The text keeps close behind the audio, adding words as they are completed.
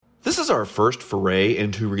is our first foray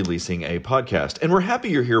into releasing a podcast, and we're happy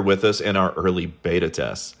you're here with us in our early beta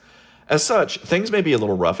tests. As such, things may be a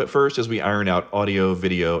little rough at first as we iron out audio,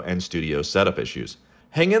 video, and studio setup issues.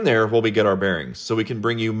 Hang in there while we get our bearings, so we can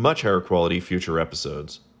bring you much higher quality future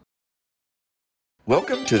episodes.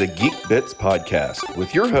 Welcome to the GeekBits podcast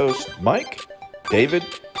with your hosts, Mike, David,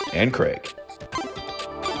 and Craig.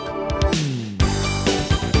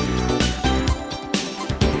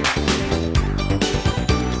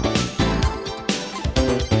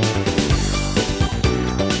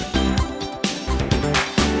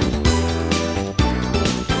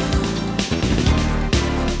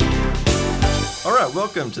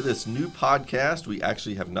 Welcome to this new podcast. We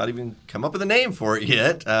actually have not even come up with a name for it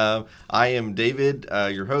yet. I am David,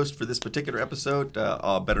 your host for this particular episode,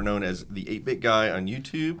 better known as the 8-Bit Guy on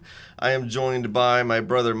YouTube. I am joined by my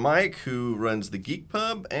brother Mike, who runs the Geek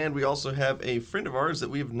Pub, and we also have a friend of ours that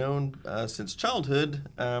we have known since childhood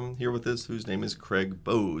here with us, whose name is Craig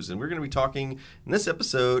Bowes. And we're going to be talking in this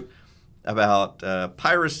episode about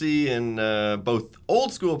piracy and both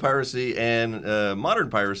old school piracy and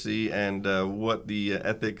modern piracy and what the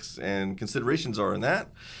ethics and considerations are in that.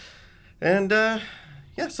 And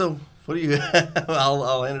so what do you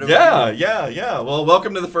I'll hand it over to you. Yeah. Well,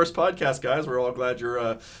 welcome to the first podcast, guys. We're all glad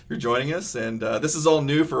you're joining us, and this is all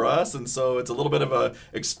new for us, and so it's a little bit of a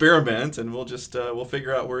experiment, and we'll just we'll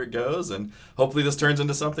figure out where it goes, and hopefully this turns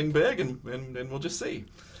into something big, and we'll just see.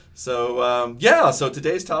 So, so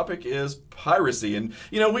today's topic is piracy. And,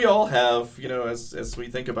 we all have, as we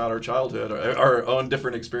think about our childhood, our own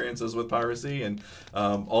different experiences with piracy, and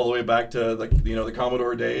all the way back to, the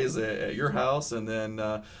Commodore days at your house, and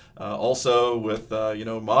then also with,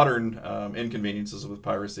 modern inconveniences with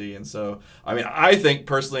piracy. And so, I think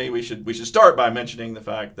personally we should start by mentioning the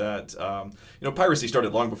fact that, piracy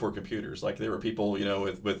started long before computers. Like, there were people,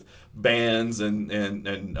 with bands and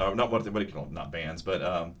not bands,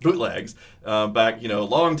 but bootlegs back, a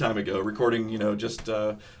long time ago, recording, just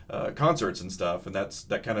concerts and stuff, and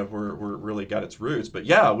that kind of where really got its roots. But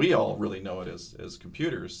yeah, we all really know it as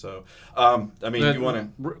computers. So, that you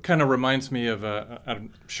want to kind of reminds me of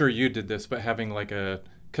I'm sure you did this, but having like a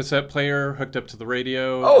cassette player hooked up to the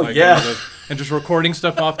radio. Oh, yeah. And just recording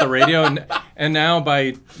stuff off the radio, and now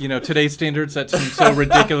by today's standards, that seems so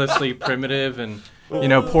ridiculously primitive and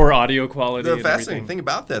poor audio quality. The fascinating thing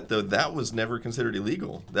about that, though, that was never considered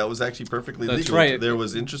illegal. That was actually perfectly legal. That's right. There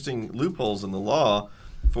was interesting loopholes in the law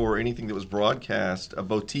for anything that was broadcast,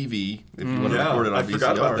 both TV, if you want to record it on VCR. I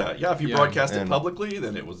forgot about that. Yeah, if you broadcast it publicly,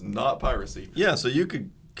 then it was not piracy. Yeah, so you could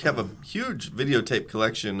have a huge videotape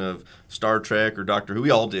collection of Star Trek or Doctor Who.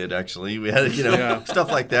 We all did, actually. We had, stuff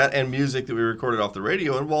like that, and music that we recorded off the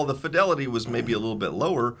radio. And while the fidelity was maybe a little bit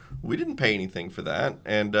lower, we didn't pay anything for that.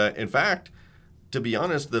 And in fact, to be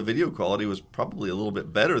honest, the video quality was probably a little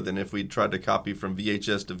bit better than if we'd tried to copy from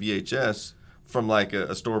VHS to VHS from like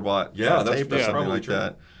a store-bought tape or something like true.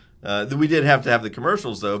 That. We did have to have the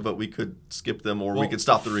commercials, though, but we could skip them or we could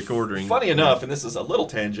stop the recording. Funny enough, and this is a little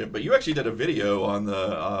tangent, but you actually did a video on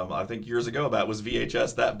the, I think years ago, about was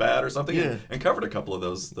VHS that bad or something, and covered a couple of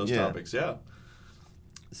those topics,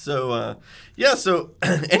 So,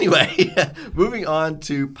 anyway, moving on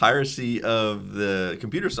to piracy of the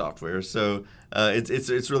computer software. So,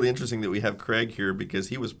 it's really interesting that we have Craig here because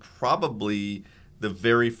he was probably the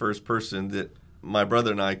very first person that my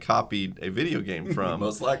brother and I copied a video game from.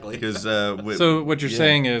 Most likely. So what you're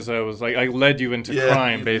saying is I led you into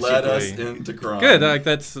crime, basically. Led us into crime. Good.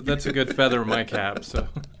 That's a good feather in my cap. So.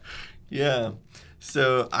 Yeah.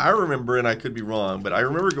 So I remember, and I could be wrong, but I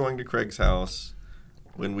remember going to Craig's house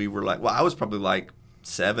when we were I was probably like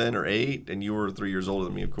 7 or 8, and you were 3 years older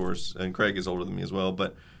than me, of course, and Craig is older than me as well.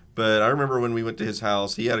 But I remember when we went to his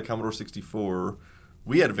house, he had a Commodore 64.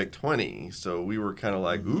 We had a VIC-20, so we were kind of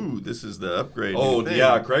like, ooh, this is the upgrade. Oh,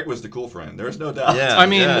 yeah, Craig was the cool friend. There's no doubt.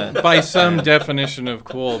 Yeah, by some definition of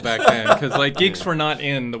cool back then, because geeks were not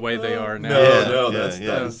in the way they are now.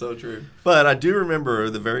 That is so true. But I do remember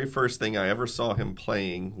the very first thing I ever saw him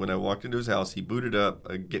playing when I walked into his house. He booted up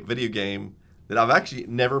a video game that I've actually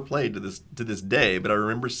never played to this day, but I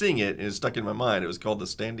remember seeing it and it's stuck in my mind. It was called The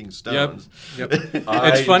Standing Stones. Yep.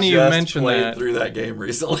 It's funny you mentioned that. I just played through that game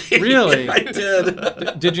recently. Really? I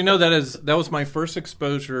did. Did you know that was my first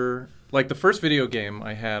exposure, like the first video game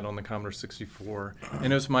I had on the Commodore 64,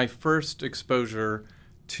 and it was my first exposure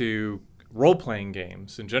to role-playing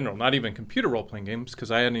games in general, not even computer role-playing games, because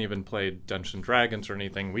I hadn't even played Dungeons & Dragons or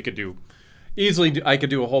anything. I could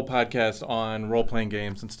do a whole podcast on role-playing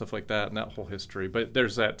games and stuff like that and that whole history. But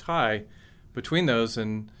there's that tie between those,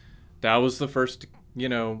 and that was the first,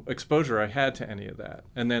 exposure I had to any of that.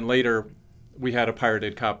 And then later, we had a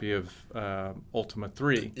pirated copy of Ultima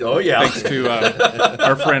 3. Oh, yeah. Thanks to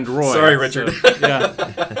our friend Roy. Sorry, Richard. So,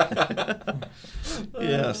 yeah.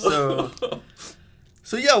 Yeah,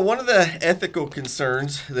 so yeah, one of the ethical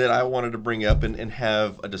concerns that I wanted to bring up and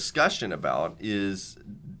have a discussion about is,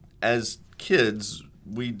 as kids,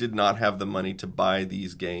 we did not have the money to buy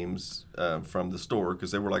these games from the store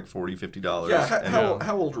because they were like $40, $50. Yeah,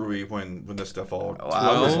 how old were we when this stuff all...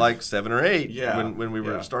 I was like 7 or 8 Yeah, when we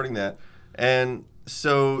were starting that. And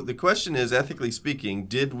so the question is, ethically speaking,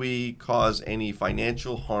 did we cause any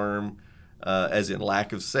financial harm, as in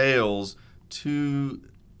lack of sales, to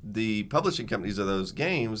the publishing companies of those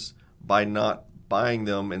games by not buying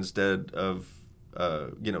them instead of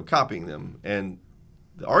copying them? And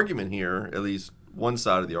the argument here, at least one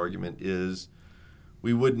side of the argument, is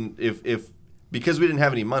we wouldn't, if because we didn't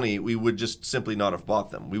have any money, we would just simply not have bought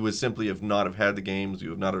them. We would simply have not have had the games, we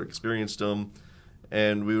would not have experienced them,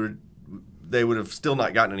 and they would have still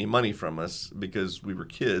not gotten any money from us because we were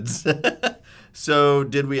kids. So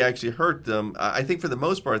did we actually hurt them? I think for the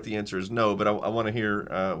most part the answer is no, but I want to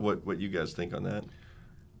hear what you guys think on that.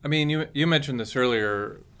 I mean, you mentioned this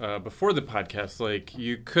earlier before the podcast. Like,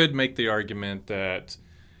 you could make the argument that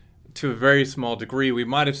to a very small degree, we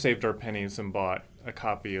might have saved our pennies and bought a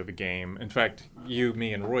copy of a game. In fact, you,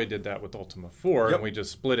 me, and Roy did that with Ultima 4, and we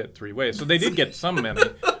just split it 3 ways. So they did get some money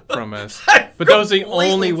from us. But that was the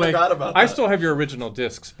only way. I still have your original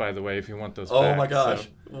discs, by the way, if you want those back. Oh, my gosh.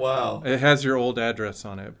 So wow. it has your old address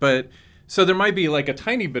on it. But so there might be like a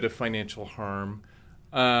tiny bit of financial harm.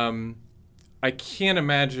 I can't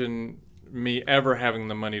imagine me ever having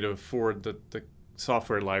the money to afford the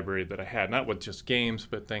software library that I had, not with just games,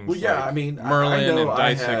 but things like Merlin and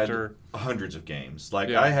Dissector. I had hundreds of games.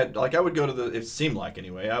 I would go to it seemed like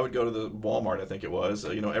anyway, I would go to the Walmart, I think it was,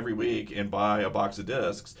 every week and buy a box of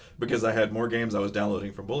discs because I had more games I was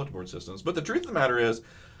downloading from bulletin board systems. But the truth of the matter is,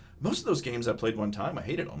 most of those games I played one time, I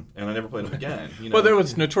hated them, and I never played them again. Well, there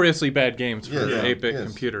was notoriously bad games for 8-bit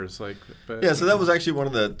computers. So that was actually one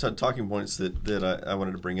of the talking points that I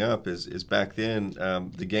wanted to bring up is back then,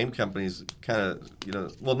 the game companies kind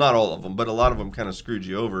of, not all of them, but a lot of them kind of screwed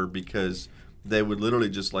you over because they would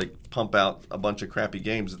literally just like pump out a bunch of crappy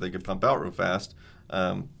games that they could pump out real fast.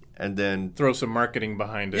 And then throw some marketing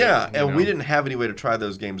behind it. Yeah, and we didn't have any way to try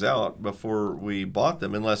those games out before we bought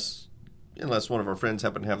them unless one of our friends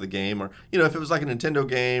happened to have the game, or if it was like a Nintendo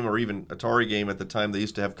game or even Atari game at the time. They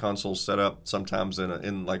used to have consoles set up sometimes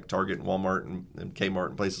in like Target and Walmart and Kmart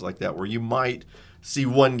and places like that, where you might see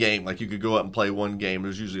one game, like you could go out and play one game.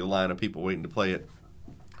 There's usually a line of people waiting to play it,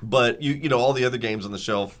 but all the other games on the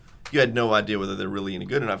shelf, you had no idea whether they're really any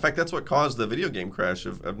good or not. In fact, that's what caused the video game crash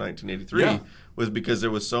of 1983 was because there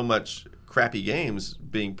was so much crappy games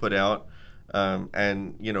being put out.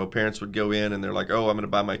 And parents would go in and they're like, oh, I'm going to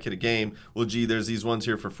buy my kid a game. Well, gee, there's these ones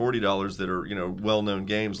here for $40 that are, well-known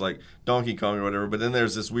games like Donkey Kong or whatever. But then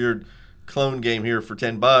there's this weird clone game here for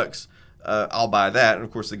 $10. I'll buy that. And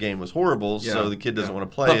of course, the game was horrible, so the kid doesn't want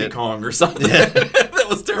to play it. Puppy Kong or something. That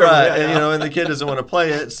was terrible. Right, and the kid doesn't want to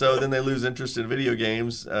play it, so then they lose interest in video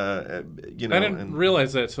games. I didn't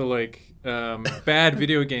realize that. So bad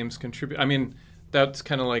video games contribute. I mean, that's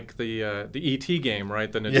kind of like the E.T. game,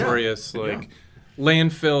 right? The notorious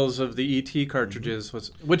landfills of the E.T. cartridges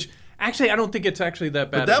which actually I don't think it's actually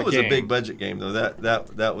that bad. But that of a was game. a big budget game though.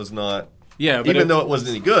 That was not. Yeah, but even though it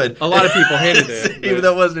wasn't any good, a lot of people hated it. Even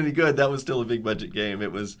though it wasn't any good, that was still a big budget game.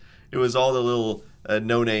 It was all the little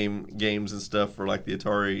no-name games and stuff for like the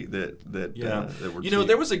Atari that were cheap.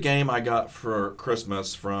 There was a game I got for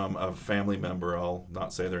Christmas from a family member. I'll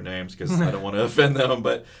not say their names because I don't want to offend them,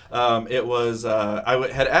 but it was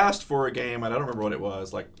had asked for a game. I don't remember what it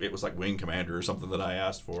was. It was like Wing Commander or something that I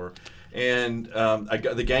asked for, and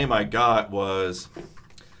the game I got was.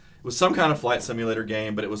 It was some kind of flight simulator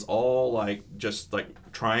game, but it was all just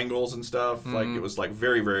triangles and stuff. Mm-hmm. It was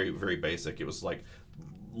very, very, very basic. It was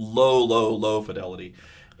low fidelity.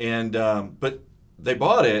 And but they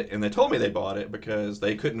bought it, and they told me they bought it because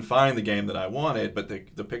they couldn't find the game that I wanted, but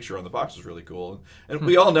the picture on the box was really cool. And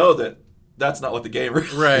we all know that that's not what the game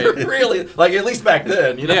really, at least back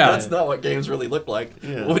then, that's not what games really look like.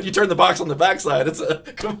 Yeah. When you turn the box on the backside, it's a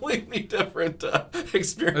completely different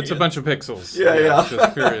experience. It's a bunch of pixels. Yeah.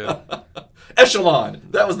 Just period. Echelon.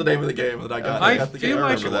 That was the name of the game that I got. I feel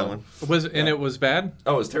like that one. It was bad?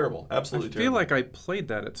 Oh, it was terrible. Absolutely terrible. I feel like I played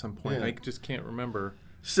that at some point. Yeah. I just can't remember.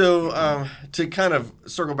 So to kind of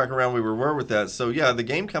circle back around where we were with that, so the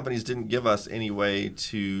game companies didn't give us any way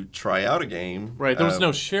to try out a game. Right, there was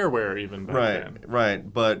no shareware even back then.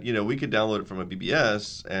 Right, but we could download it from a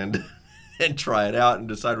BBS and and try it out and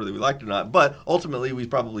decide whether we liked it or not. But ultimately, we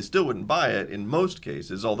probably still wouldn't buy it in most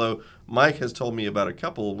cases, although Mike has told me about a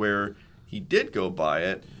couple where he did go buy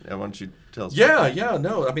it. Why don't you tell us?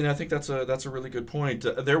 No. I mean, I think that's a really good point.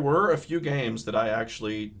 There were a few games that I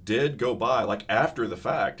actually did go buy, like after the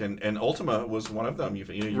fact, and Ultima was one of them. You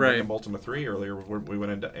mentioned Ultima 3 earlier. We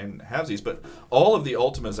went into and halvesies, but all of the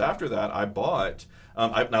Ultimas after that I bought.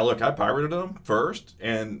 I pirated them first,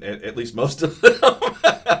 and at least most of them.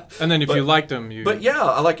 And then if you liked them, you. But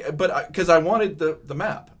yeah, because I wanted the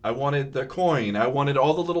map, I wanted the coin, I wanted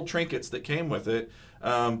all the little trinkets that came with it.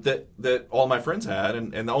 That all my friends had,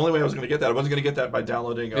 and the only way I was going to get that, I wasn't going to get that by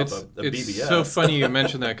downloading a BBS. It's so funny you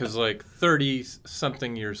mentioned that, because like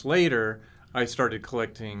 30-something years later, I started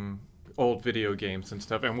collecting old video games and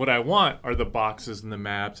stuff, and what I want are the boxes and the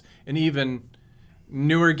maps, and even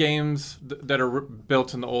newer games that are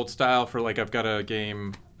built in the old style. For like, I've got a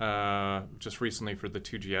game just recently for the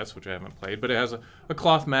 2GS, which I haven't played, but it has a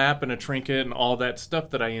cloth map and a trinket and all that stuff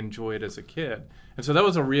that I enjoyed as a kid, and so that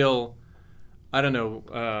was a real, I don't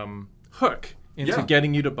know, hook into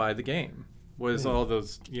getting you to buy the game, was all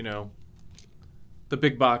those, the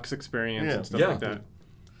big box experience and stuff like that.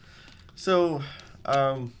 So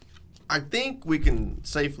I think we can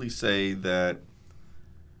safely say that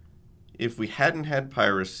if we hadn't had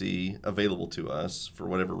piracy available to us for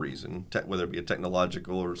whatever reason, whether it be a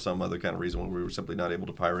technological or some other kind of reason when we were simply not able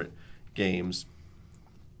to pirate games,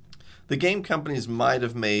 the game companies might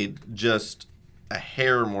have made just a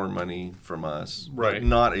hair more money from us, but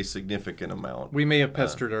not a significant amount. We may have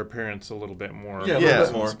pestered our parents a little bit more. A little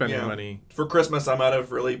bit more. Spending money. For Christmas, I might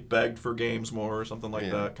have really begged for games more or something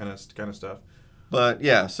like that kind of stuff. But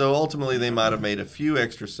so ultimately they might have made a few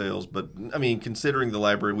extra sales. But I mean, considering the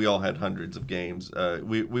library, we all had hundreds of games.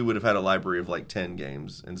 We would have had a library of like 10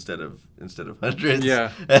 games instead of hundreds.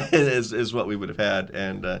 Yeah, is what we would have had.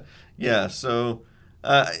 And so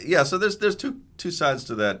there's two sides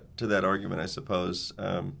to that argument, I suppose.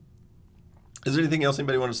 Is there anything else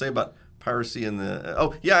anybody want to say about piracy and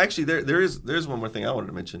the? Actually, there's one more thing I wanted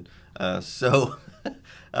to mention.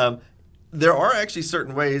 There are actually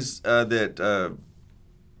certain ways that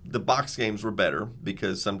the box games were better,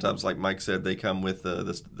 because sometimes, like Mike said, they come with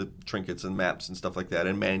the trinkets and maps and stuff like that,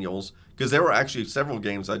 and manuals. Because there were actually several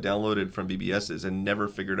games I downloaded from BBSs and never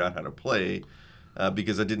figured out how to play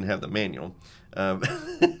because I didn't have the manual. And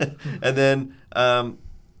then,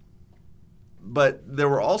 but there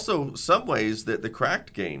were also some ways that the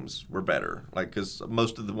cracked games were better, because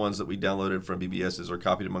most of the ones that we downloaded from BBSs or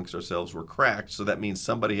copied amongst ourselves were cracked. So that means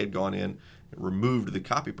somebody had gone in and removed the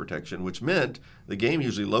copy protection, which meant the game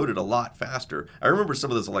usually loaded a lot faster. I remember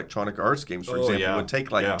some of those Electronic Arts games, for example, would take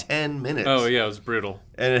 10 minutes. Oh yeah, it was brutal.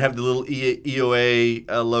 And it'd have the little EOA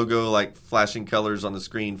logo flashing colors on the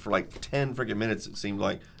screen for 10 freaking minutes. It seemed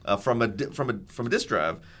like from a disk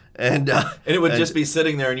drive. And it would just be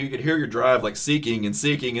sitting there, and you could hear your drive seeking, and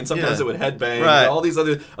sometimes it would headbang, right, and all these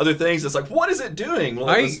other things. It's like, what is it doing? Well,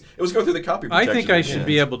 it was going through the copy protection. I think I should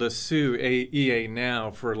be able to sue EA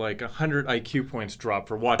now for 100 IQ points drop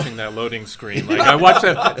for watching that loading screen. I watched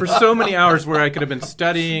that for so many hours where I could have been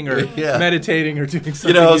studying or meditating or doing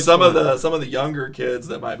something. Some of the younger kids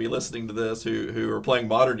that might be listening to this who are playing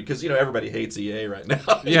modern, because everybody hates EA right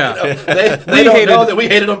now. Yeah, they don't know that we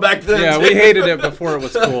hated them back then. Yeah, we hated it before it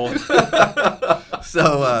was cool.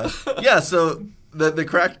 So the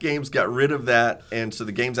cracked games got rid of that, and so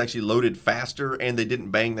the games actually loaded faster, and they didn't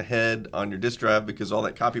bang the head on your disk drive because all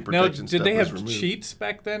that copy protection stuff was removed. Did they have cheats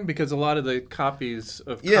back then? Because a lot of the copies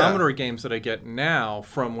of Commodore games that I get now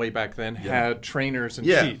from way back then had trainers and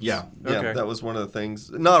cheats. Yeah, that was one of the things.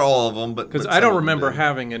 Not all of them, but because I don't remember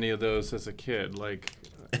having any of those as a kid.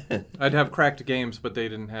 I'd have cracked games, but they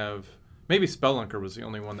didn't have. Maybe Spelunker was the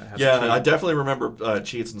only one that had. Yeah, I definitely remember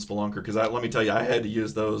cheats in Spelunker, because let me tell you, I had to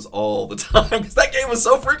use those all the time because that game was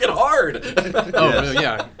so freaking hard.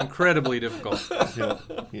 Yeah, incredibly difficult.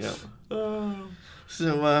 Yeah.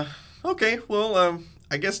 So okay, well,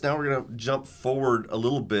 I guess now we're gonna jump forward a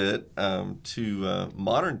little bit to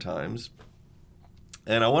modern times,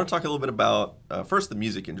 and I want to talk a little bit about first the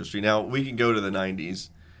music industry. Now we can go to the '90s.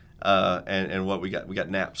 And what we got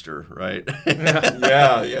Napster, right?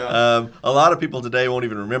 Yeah. A lot of people today won't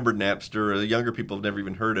even remember Napster. Younger people have never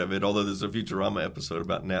even heard of it, although there's a Futurama episode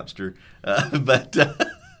about Napster.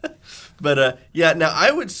 Now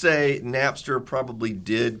I would say Napster probably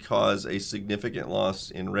did cause a significant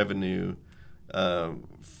loss in revenue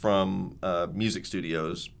from music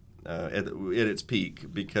studios at its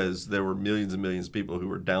peak, because there were millions and millions of people who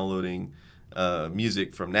were downloading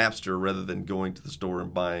music from Napster rather than going to the store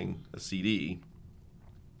and buying a CD.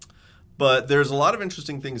 But there's a lot of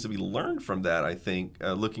interesting things to be learned from that, I think,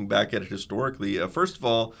 looking back at it historically. First of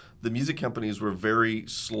all, the music companies were very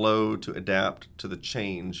slow to adapt to the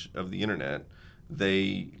change of the internet.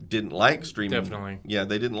 They didn't like streaming. Definitely. Yeah,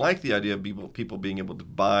 they didn't like the idea of people being able to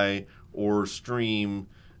buy or stream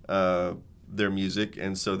their music.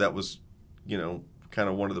 And so that was, kind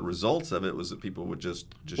of one of the results of it was that people would just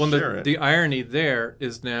share it. The irony there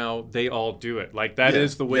is now they all do it. Like that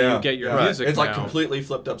is the way you get your music It's now. like completely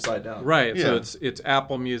flipped upside down. Right. Yeah. So it's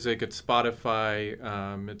Apple Music, it's Spotify,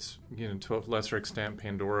 it's to a lesser extent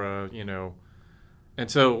Pandora, And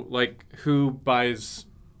so like who buys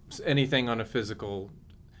anything on a physical?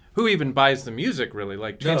 Who even buys the music really?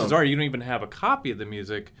 Like chances are you don't even have a copy of the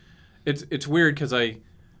music. It's weird because I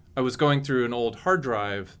was going through an old hard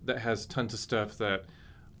drive that has tons of stuff that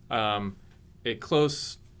a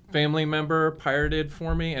close family member pirated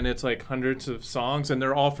for me, and it's like hundreds of songs, and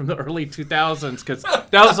they're all from the early 2000s because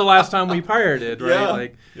that was the last time we pirated,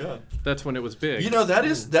 right? That's when it was big.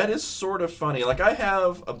 That is sort of funny. Like I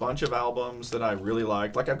have a bunch of albums that I really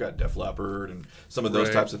like. Like I've got Def Leppard and some of those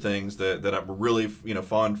types of things that I'm really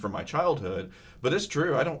fond from my childhood. But it's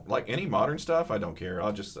true. I don't like any modern stuff. I don't care.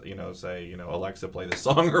 I'll just say Alexa, play this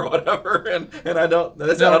song or whatever, and I don't.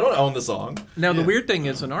 That's it. I don't own the song. Now the weird thing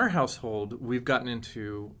is in our household we've gotten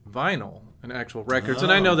into vinyl and actual records,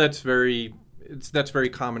 and I know that's very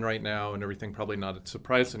common right now and everything. Probably not a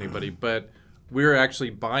surprise to anybody, but we're actually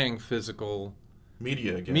buying physical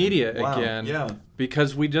media again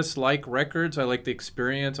because we just like records. I like the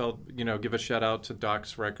experience. I'll give a shout out to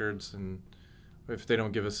Doc's Records, and if they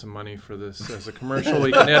don't give us some money for this as a commercial,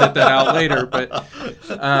 we can edit that out later.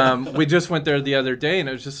 But we just went there the other day, and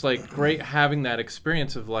it was just like great having that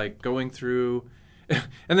experience of like going through.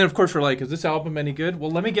 And then, of course, we're like, is this album any good?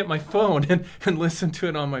 Well, let me get my phone and listen to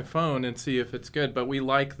it on my phone and see if it's good. But we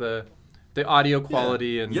like the audio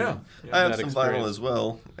quality and I have some vinyl as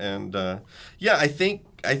well. And I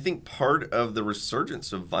think part of the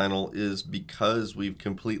resurgence of vinyl is because we've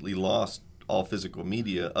completely lost all physical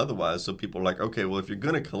media otherwise. So people are like, okay, well, if you're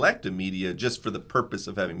going to collect a media just for the purpose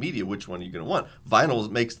of having media, which one are you going to want?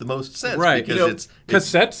 Vinyl makes the most sense. Right. Because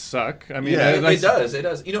cassettes suck. I mean, it does. It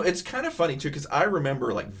does. It's kind of funny, too, because I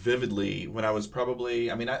remember like vividly when I was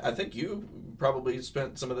probably, I think you probably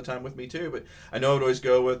spent some of the time with me, too, but I know I would always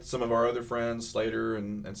go with some of our other friends, Slater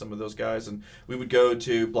and some of those guys, and we would go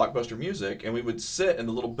to Blockbuster Music, and we would sit in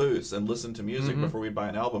the little booths and listen to music before we'd buy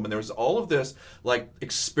an album, and there was all of this like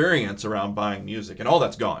experience around buying music, and all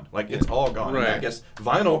that's gone. Like it's all gone. Right. And I guess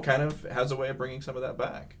vinyl kind of has a way of bringing some of that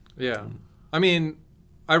back. Yeah. I mean,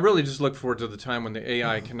 I really just look forward to the time when the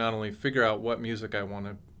AI can not only figure out what music I want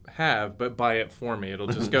to have, but buy it for me. It'll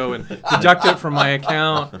just go and deduct it from my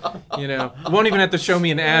account. It won't even have to show me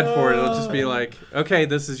an ad for it. It'll just be like, okay,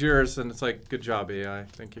 this is yours. And it's like, good job, AI.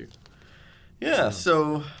 Thank you. Yeah.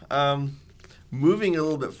 So moving a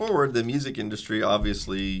little bit forward, the music industry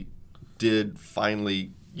obviously did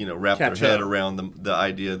finally wrap Catch their head up. around the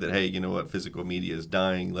idea that, hey, physical media is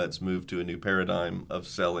dying. Let's move to a new paradigm of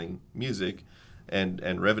selling music and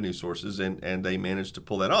revenue sources, and they managed to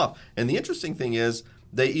pull that off. And the interesting thing is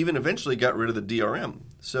they even eventually got rid of the DRM.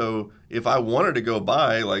 So if I wanted to go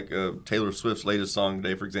buy like Taylor Swift's latest song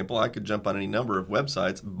today, for example, I could jump on any number of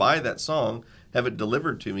websites, buy that song, have it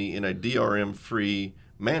delivered to me in a DRM-free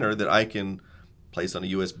manner that I can place on a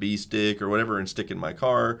USB stick or whatever and stick in my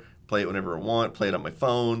car, play it whenever I want, play it on my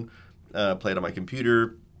phone, play it on my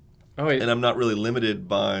computer. And I'm not really limited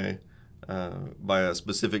by a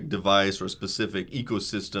specific device or a specific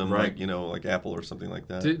ecosystem, right. like Apple or something like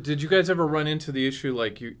that. Did you guys ever run into the issue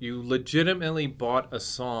like you legitimately bought a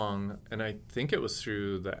song, and I think it was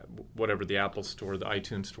through the Apple store, the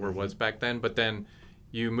iTunes store was back then, but then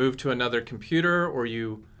you moved to another computer, or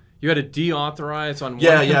you had to deauthorize on one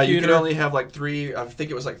computer? Yeah, you could only have like three, I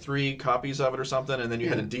think it was like 3 copies of it or something, and then you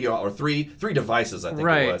had to or three devices, I think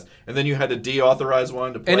it was. And then you had to deauthorize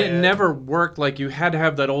one to play it. And it never worked. Like you had to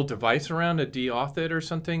have that old device around to deauth it or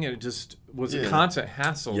something, and it just was a constant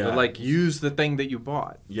hassle to like use the thing that you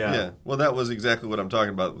bought. Yeah. Well, that was exactly what I'm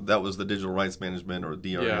talking about. That was the digital rights management, or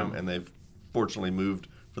DRM, and they've fortunately moved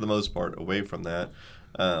for the most part away from that.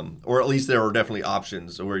 Or at least there are definitely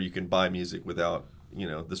options where you can buy music without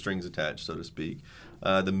the strings attached, so to speak.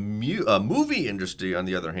 The movie industry, on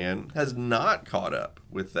the other hand, has not caught up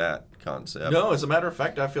with that concept. No, as a matter of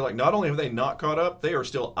fact, I feel like not only have they not caught up, they are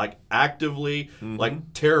still like actively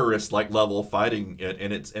like terrorist like level fighting it,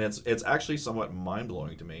 and it's actually somewhat mind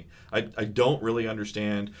blowing to me. I don't really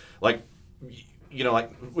understand like.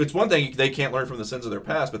 Like it's one thing they can't learn from the sins of their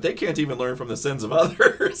past, but they can't even learn from the sins of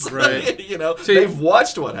others. Right. So they've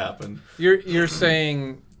watched what happened. You're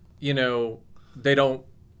saying, they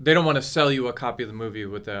they don't want to sell you a copy of the movie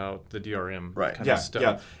without the DRM Right. kind Yeah, of stuff.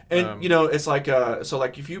 yeah. And it's like so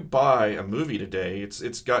like if you buy a movie today,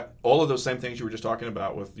 it's got all of those same things you were just talking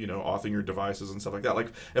about with authoring your devices and stuff like that.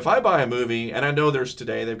 Like if I buy a movie, and I know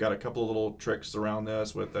they've got a couple of little tricks around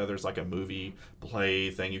this with there's like a movie play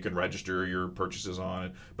thing you can register your purchases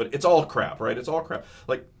on, but it's all crap, right? It's all crap.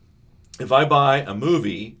 Like if I buy a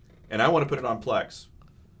movie and I want to put it on Plex,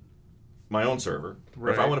 my own server, or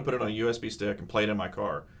if I want to put it on a USB stick and play it in my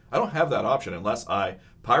car, I don't have that option unless I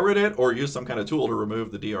pirate it or use some kind of tool to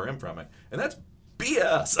remove the DRM from it. And that's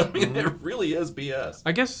BS. I mean, it really is BS.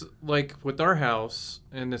 I guess, like, with our house,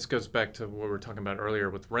 and this goes back to what we were talking about earlier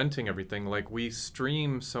with renting everything, like, we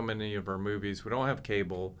stream so many of our movies. We don't have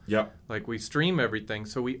cable. Yep. Like, we stream everything,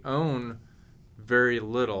 so we own very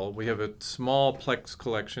little. We have a small Plex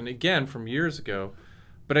collection, again, from years ago.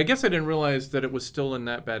 But I guess I didn't realize that it was still in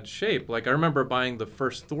that bad shape. Like, I remember buying the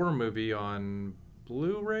first Thor movie on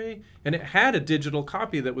Blu-ray, and it had a digital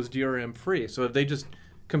copy that was DRM free. So have they just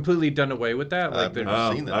completely done away with that? Like,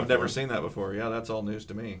 I've never seen that before. Yeah, that's all news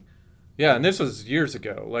to me. yeah, and this was years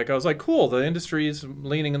ago. Like, I was like, cool, the industry is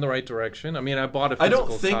leaning in the right direction. I mean, I bought a physical I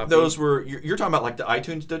don't think copy. those were. You're talking about like the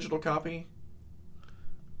iTunes digital copy.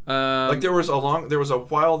 Like there was a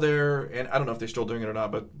while there, and I don't know if they're still doing it or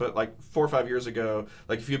not, but like 4 or 5 years ago,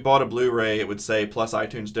 like if you bought a Blu-ray, it would say plus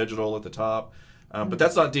iTunes digital at the top. But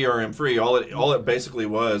that's not DRM free. All it basically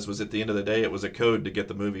was at the end of the day, it was a code to get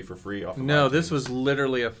the movie for free off of No, iTunes. this was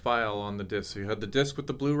literally a file on the disc. So you had the disc with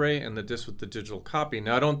the Blu-ray and the disc with the digital copy.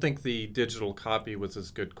 Now, I don't think the digital copy was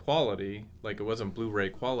as good quality. Like, it wasn't Blu-ray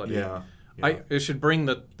quality. Yeah. I should bring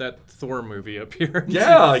that Thor movie up here.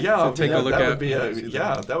 Yeah. to take a look that at. Would be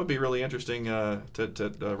that would be really interesting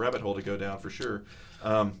to rabbit hole to go down for sure.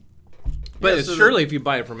 But surely if you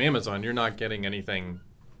buy it from Amazon, you're not getting anything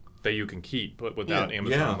that you can keep without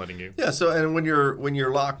Amazon letting you. Yeah. So, and when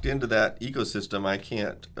you're locked into that ecosystem, I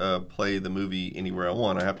can't play the movie anywhere I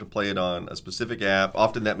want. I have to play it on a specific app.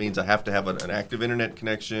 Often that means I have to have an active internet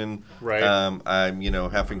connection. Right. I'm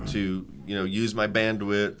having to use my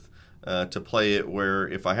bandwidth to play it. Where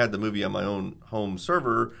if I had the movie on my own home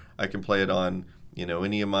server, I can play it on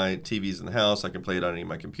any of my TVs in the house. I can play it on any of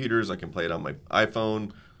my computers. I can play it on my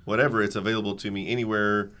iPhone. Whatever, it's available to me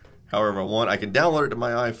anywhere. However I want. I can download it to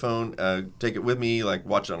my iPhone, take it with me, like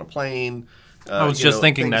watch it on a plane. I was just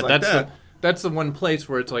thinking things that. like That's the one place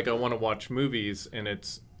where it's like I want to watch movies, and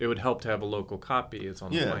it would help to have a local copy. It's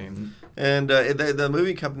on the plane. And the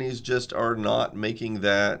movie companies just are not making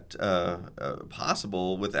that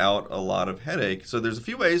possible without a lot of headache. So there's a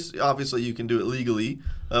few ways. Obviously, you can do it legally.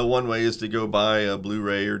 One way is to go buy a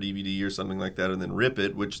Blu-ray or DVD or something like that and then rip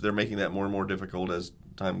it, which they're making that more and more difficult as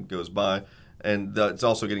time goes by. And it's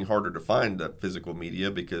also getting harder to find that physical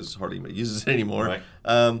media because hardly anybody uses it anymore. Right.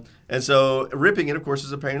 And so ripping it, of course,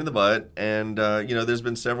 is a pain in the butt. And, there's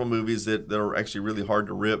been several movies that are actually really hard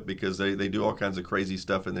to rip because they do all kinds of crazy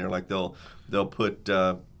stuff in there. Like they'll put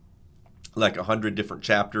like 100 different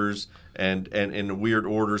chapters and in a weird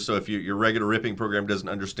order. So if your regular ripping program doesn't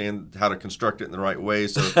understand how to construct it in the right way,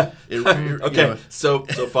 so Okay, so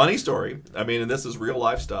funny story. I mean, and this is real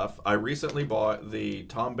life stuff. I recently bought the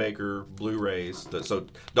Tom Baker Blu-rays. So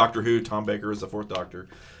Doctor Who, Tom Baker is the Fourth Doctor.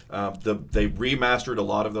 They remastered a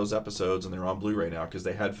lot of those episodes, and they're on Blu-ray now because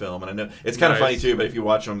they had film. And I know it's kind of funny too, but if you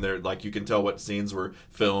watch them, they're like you can tell what scenes were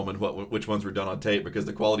film and which ones were done on tape because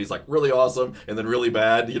the quality is like really awesome and then really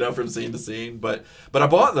bad, from scene to scene. But I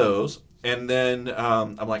bought those. And then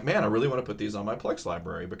I'm like, man, I really want to put these on my Plex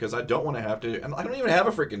library because I don't want to have to, and I don't even have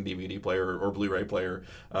a freaking DVD player or Blu-ray player,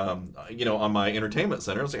 on my entertainment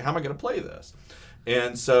center. I was like, how am I going to play this?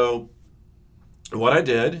 And so what I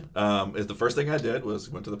did is the first thing I did was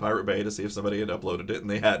went to the Pirate Bay to see if somebody had uploaded it, and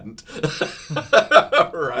they hadn't.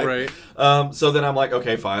 Right. So then I'm like,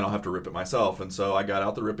 okay, fine, I'll have to rip it myself. And so I got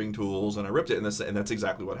out the ripping tools and I ripped it, and that's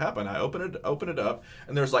exactly what happened. I opened it up,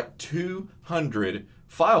 and there's like 200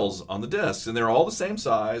 files on the discs, and they're all the same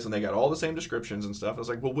size, and they got all the same descriptions and stuff. I was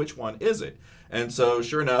like, well, which one is it? And so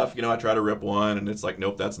sure enough, I try to rip one, and it's like,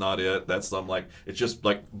 nope, that's not it. That's it's just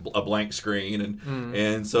like a blank screen.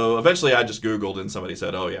 And so eventually I just Googled, and somebody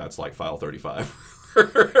said, oh yeah, it's like file 35.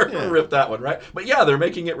 Rip that one, right? But yeah, they're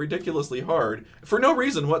making it ridiculously hard for no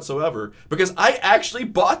reason whatsoever because I actually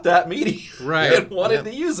bought that media and wanted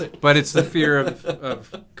to use it. But it's the fear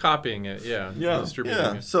of copying it,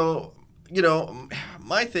 distributing it. So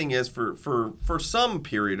my thing is for some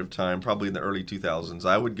period of time, probably in the early 2000s,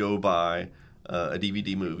 I would go buy a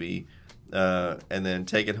DVD movie and then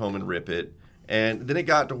take it home and rip it. And then it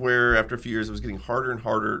got to where after a few years it was getting harder and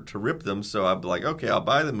harder to rip them. So I'd be like, okay, I'll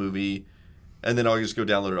buy the movie and then I'll just go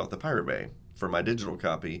download it off the Pirate Bay for my digital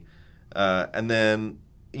copy. And then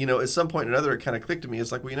at some point or another, it kind of clicked to me.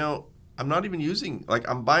 It's like, I'm not even using, like,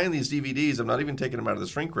 I'm buying these DVDs. I'm not even taking them out of the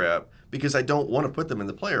shrink wrap because I don't want to put them in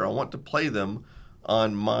the player. I want to play them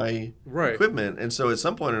on my equipment. And so at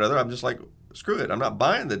some point or another, I'm just like, screw it. I'm not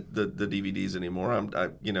buying the DVDs anymore.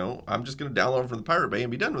 I'm just going to download them from the Pirate Bay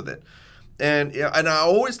and be done with it. And I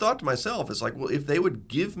always thought to myself, it's like, well, if they would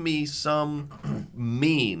give me some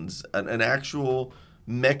means, an actual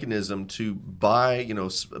mechanism to buy,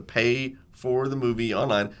 pay for the movie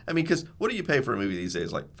online. I mean, because what do you pay for a movie these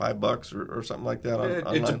days? Like $5 or something like that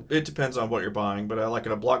online? It depends on what you're buying, but like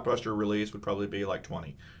in a Blockbuster release would probably be like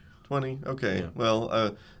 20. 20? Okay. Yeah.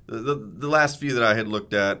 Well, the last few that I had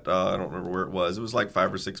looked at, I don't remember where it was. It was like $5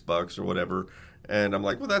 or $6 or whatever. And I'm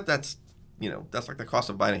like, well, that's like the cost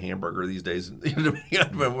of buying a hamburger these days,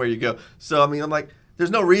 depending on where you go. So, I mean, I'm like, there's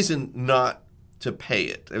no reason not to pay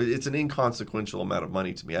it. I mean, it's an inconsequential amount of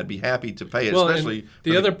money to me. I'd be happy to pay it, especially...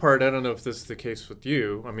 The other part, I don't know if this is the case with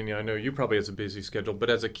you. I mean, I know you probably has a busy schedule, but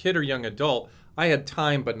as a kid or young adult, I had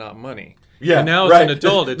time but not money. Yeah, and now as an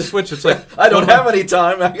adult, it's switched. It's like I don't have any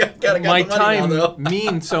time. My time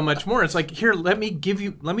means so much more. It's like, here, let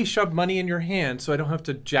me shove money in your hand so I don't have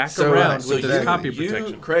to jack around with this copy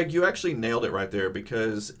protection. Craig, you actually nailed it right there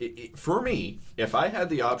because for me, if I had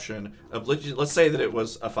the option of let's say that it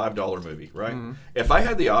was a $5 movie, right? Mm-hmm. If I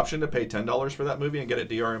had the option to pay $10 for that movie and get it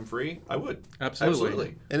DRM free, I would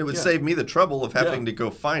absolutely. And it would save me the trouble of having to go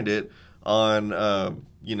find it on a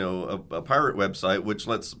pirate website, which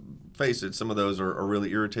let's face it, some of those are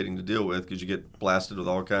really irritating to deal with because you get blasted with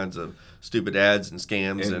all kinds of stupid ads and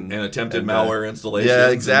scams and attempted malware installations. Yeah,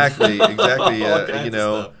 exactly.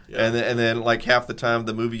 Yeah. And then like half the time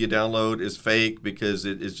the movie you download is fake because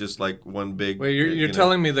it is just like one big. Wait, you're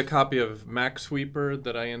telling me the copy of Mac Sweeper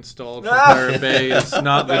that I installed for Pirate Bay is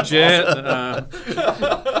not legit?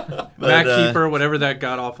 Mac Keeper, whatever that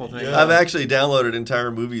god awful thing. Yeah. I've actually downloaded entire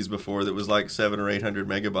movies before that was like 700 or 800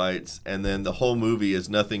 megabytes, and then the whole movie is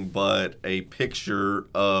nothing but a picture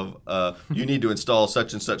of you need to install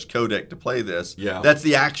such and such codec to play this. Yeah, that's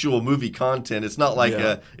the actual movie content. It's not like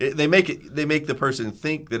they make the person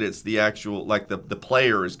think that it's the actual, like the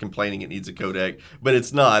player is complaining it needs a codec, but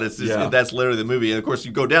it's not. It's just that's literally the movie. And of course,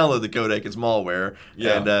 you go download the codec, it's malware.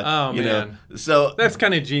 Yeah. And man. So that's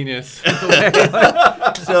kind of genius.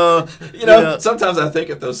 So sometimes I think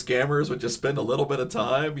if those scammers would just spend a little bit of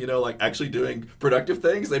time, like actually doing productive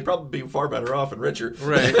things, they'd probably be far better off and richer.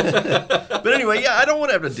 Right. But anyway, I don't want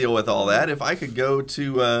to have to deal with all that. If I could go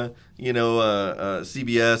to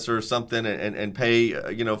CBS or something and pay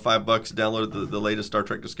 $5 to download the latest Star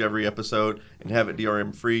Trek Discovery episode and have it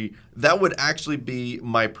DRM free, that would actually be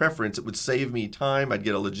my preference. It would save me time. I'd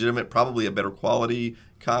get a legitimate, probably a better quality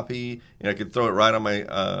copy, and I could throw it right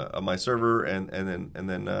on my server, and then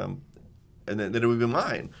it would be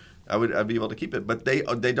mine. I'd be able to keep it, but they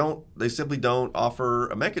simply don't offer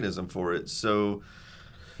a mechanism for it. So,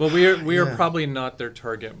 well, we are probably not their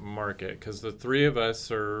target market because the three of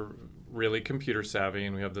us are really computer savvy,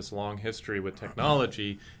 and we have this long history with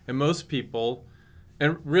technology, and most people.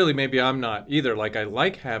 And really, maybe I'm not either. Like, I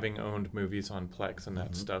like having owned movies on Plex and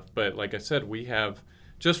that stuff, but like I said, we have,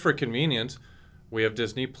 just for convenience, we have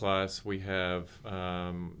Disney Plus, we have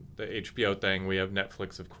the HBO thing, we have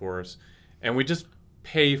Netflix, of course, and we just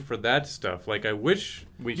pay for that stuff. Like, I wish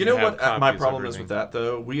we could have what my problem is with that,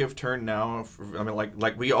 though? We have turned now,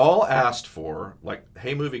 like we all asked for, like,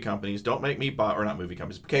 hey, movie companies, don't make me buy, or not movie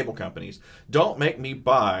companies, cable companies, don't make me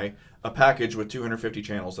buy a package with 250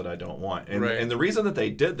 channels that I don't want. And the reason that they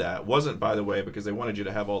did that wasn't, by the way, because they wanted you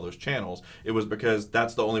to have all those channels. It was because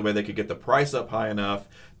that's the only way they could get the price up high enough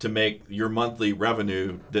to make your monthly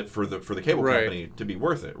revenue that for the cable company to be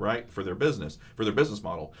worth it, right? For their business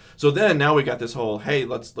model. So then now we got this whole, hey,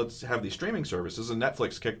 let's have these streaming services, and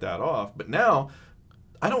Netflix kicked that off. But now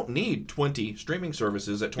I don't need 20 streaming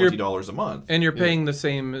services at $20 a month. And you're paying the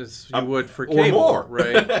same as you would for cable. Or more.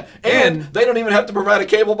 Right? and they don't even have to provide a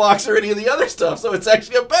cable box or any of the other stuff, so it's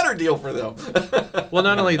actually a better deal for them. Well,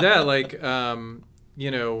 not only that, like,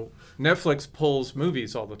 Netflix pulls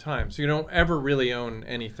movies all the time, so you don't ever really own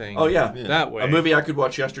anything that way. A movie I could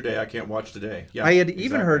watch yesterday, I can't watch today. Yeah, I had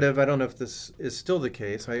even heard of, I don't know if this is still the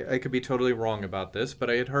case, I could be totally wrong about this,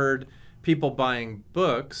 but I had heard people buying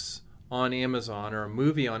books on Amazon or a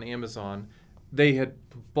movie on Amazon. They had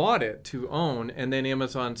bought it to own, and then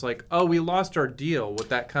Amazon's like, oh, we lost our deal with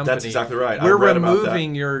that company. That's exactly right. We're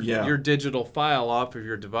removing your digital file off of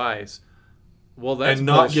your device. Well, that's and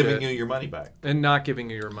not giving you your money back.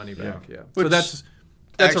 Yeah. Which so that's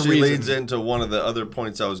actually a reason. Leads into one of the other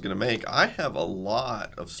points I was going to make. I have a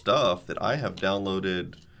lot of stuff that I have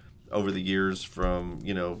downloaded over the years from,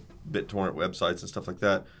 BitTorrent websites and stuff like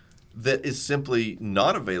that that is simply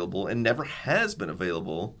not available and never has been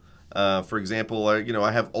available. For example,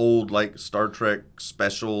 I have old like Star Trek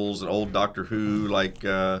specials and old Doctor Who, like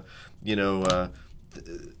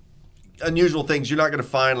unusual things. You're not going to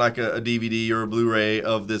find like a DVD or a Blu-ray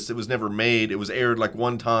of this. It was never made. It was aired like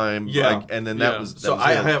one time. Yeah, and then that was. So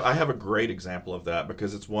I have a great example of that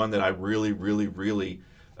because it's one that I really, really, really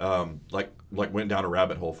like went down a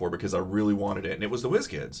rabbit hole for because I really wanted it, and it was the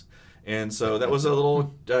WizKids. And so that was a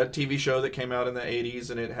little TV show that came out in the 80s,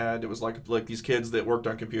 and it was like these kids that worked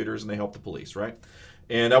on computers and they helped the police, right?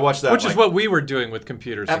 And I watched that. Which is what we were doing with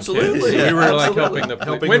computers. Absolutely. And kids. Yeah, we were like absolutely.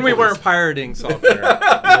 helping the when we weren't pirating software.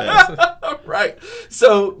 Right.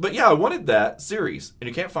 So, but yeah, I wanted that series, and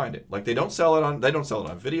you can't find it. Like they don't sell it on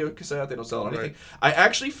video cassette. They don't sell it on anything. I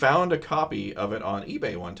actually found a copy of it on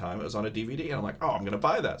eBay one time. It was on a DVD, and I'm like, oh, I'm going to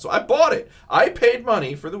buy that. So I bought it. I paid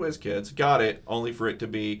money for the WizKids, got it, only for it to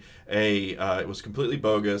be it was completely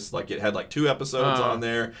bogus. Like it had like 2 episodes on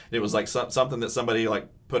there. It was like something that somebody like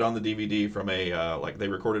put on the DVD from like they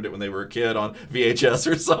recorded it when they were a kid on VHS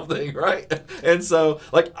or something, right? And so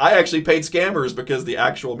like I actually paid scammers because the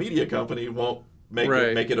actual media company won't make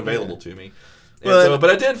it available to me. But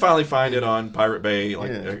I did finally find it on Pirate Bay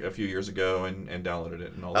a few years ago and downloaded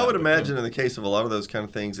it and all that. I would imagine in the case of a lot of those kind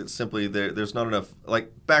of things, it's simply there's not enough,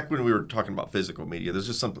 like back when we were talking about physical media, there's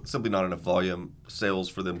just simply not enough volume sales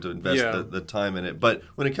for them to invest the time in it. But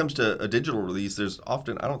when it comes to a digital release, there's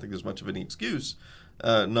often, I don't think there's much of any excuse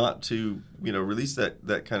not to release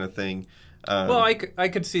that kind of thing. Well, I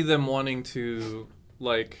could see them wanting to,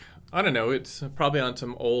 like, I don't know, it's probably on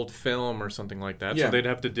some old film or something like that. Yeah. So they'd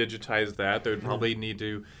have to digitize that. They would probably need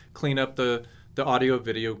to clean up the audio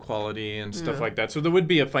video quality and stuff like that. So there would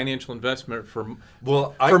be a financial investment for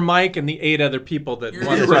Mike and the 8 other people that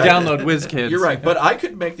want to download WizKids. You're right. But I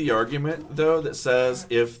could make the argument, though, that says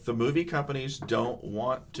if the movie companies don't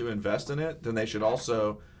want to invest in it, then they should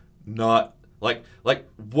also not. Like,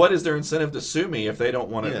 what is their incentive to sue me if they don't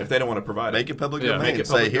want to? If they don't want to provide make it? it public domain.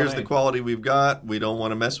 Say, here's the quality we've got. We don't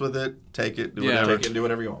want to mess with it. Take it. Do whatever. Take it and do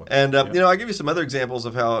whatever you want. And I'll give you some other examples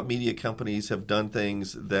of how media companies have done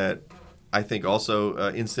things that I think also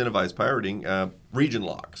incentivize pirating. Region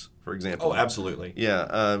locks, for example. Oh, absolutely. Yeah.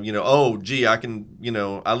 I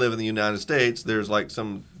can. I live in the United States. There's like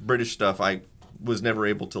some British stuff I was never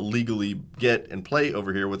able to legally get and play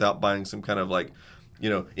over here without buying some kind of like.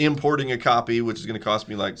 Importing a copy, which is going to cost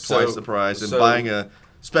me like twice the price, and buying a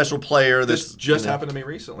special player. This just happened to me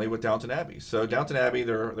recently with Downton Abbey. So Downton Abbey,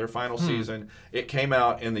 their final season, it came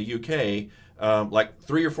out in the UK like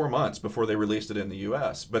 3 or 4 months before they released it in the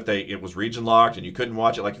US. But it was region locked, and you couldn't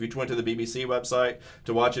watch it. Like if you went to the BBC website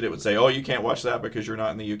to watch it, it would say, "Oh, you can't watch that because you're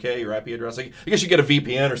not in the UK. Your IP address." I guess you get a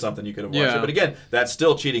VPN or something. You could have watched it. But again, that's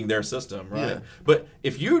still cheating their system, right? Yeah. But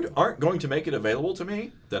if you aren't going to make it available to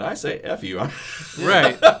me, then I say F you.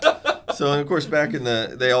 Right. So, and of course, back in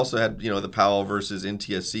they also had, the PAL versus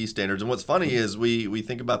NTSC standards. And what's funny is we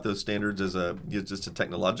think about those standards as just a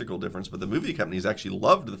technological difference, but the movie companies actually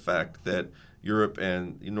loved the fact that Europe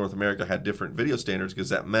and North America had different video standards because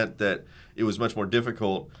that meant that it was much more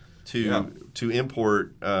difficult to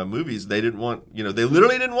import movies. They didn't want, they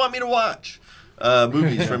literally didn't want me to watch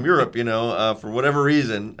movies from Europe, for whatever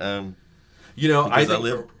reason. I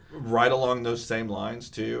think right along those same lines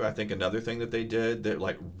too, I think another thing that they did that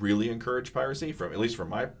like really encouraged piracy, at least from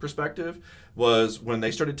my perspective, was when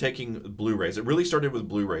they started taking Blu-rays. It really started with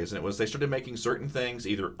Blu-rays, and they started making certain things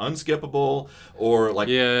either unskippable or like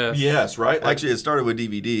yes, right. Like, actually, it started with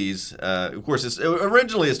DVDs. Of course,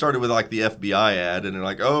 originally it started with like the FBI ad, and they're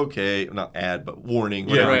like, okay, not ad, but warning.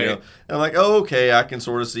 Whatever, And I'm like, okay, I can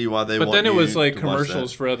sort of see why they. But want then it was like to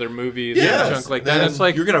commercials for other movies and junk like that. And it's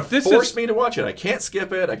like you're gonna force me to watch it. I can't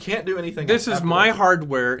skip it. I can't do anything. This is my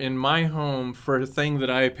hardware in my home for a thing that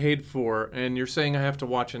I paid for, and you're saying I have to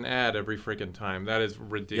watch an ad every freaking time. That is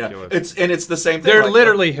ridiculous. Yeah. It's the same thing. They're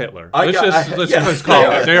literally Hitler. Let's just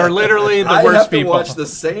call it. They are literally the worst people. I have to watch the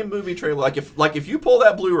same movie trailer. Like if you pull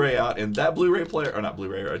that Blu-ray out and that Blu-ray player, or not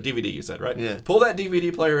Blu-ray, or a DVD, you said, right? Yeah. Pull that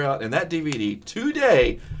DVD player out and that DVD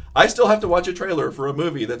today. I still have to watch a trailer for a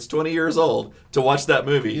movie that's 20 years old to watch that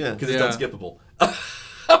movie because it's unskippable.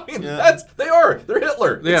 I mean, they're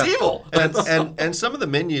Hitler. It's evil. And some of the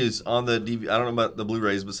menus on the DVD, I don't know about the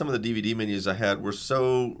Blu-rays, but some of the DVD menus I had were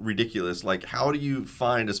so ridiculous. Like, how do you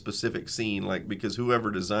find a specific scene? Like, because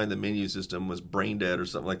whoever designed the menu system was brain dead or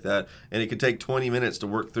something like that, and it could take 20 minutes to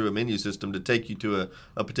work through a menu system to take you to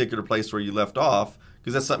a particular place where you left off.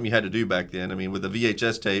 because that's something you had to do back then. I mean, with a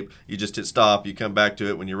VHS tape, you just hit stop, you come back to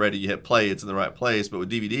it. When you're ready, you hit play, it's in the right place. But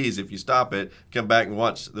with DVDs, if you stop it, come back and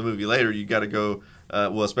watch the movie later, you got to go,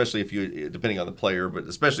 well, especially if you, depending on the player, but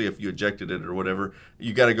especially if you ejected it or whatever,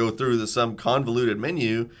 you got to go through some convoluted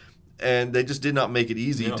menu. And they just did not make it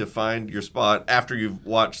easy to find your spot after you've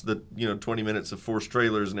watched the 20 minutes of forced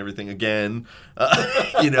trailers and everything again,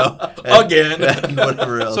 and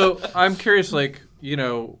whatever else. So I'm curious, like,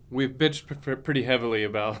 we've bitched pretty heavily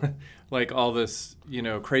about like all this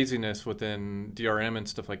craziness within DRM and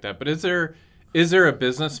stuff like that. But is there a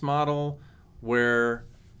business model where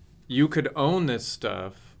you could own this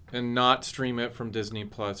stuff and not stream it from Disney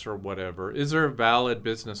Plus or whatever? Is there a valid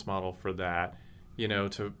business model for that?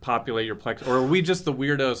 To populate your Plex, or are we just the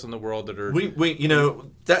weirdos in the world that are?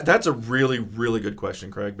 That's a really, really good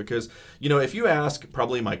question, Craig. Because if you ask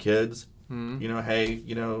probably my kids, hey,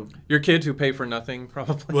 your kids who pay for nothing,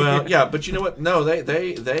 probably. Well, yeah, but you know what? No,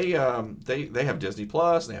 they have Disney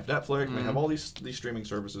Plus, they have Netflix, and they have all these streaming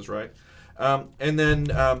services, right? And then,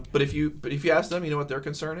 but if you ask them, what their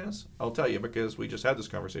concern is, I'll tell you, because we just had this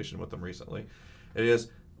conversation with them recently. It is,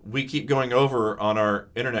 we keep going over on our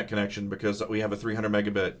internet connection because we have a 300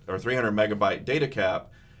 megabit or 300 megabyte data cap.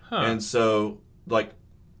 And so, like,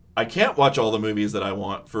 I can't watch all the movies that I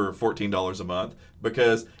want for $14 a month,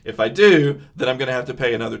 because if I do, then I'm going to have to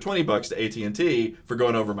pay another $20 to AT&T for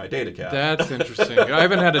going over my data cap. That's interesting. I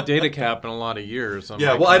haven't had a data cap in a lot of years.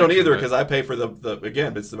 Yeah, well, I don't either, because I pay for the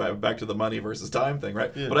again, it's back to the money versus time thing,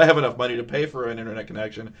 right? Yeah. But I have enough money to pay for an internet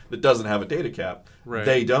connection that doesn't have a data cap. Right.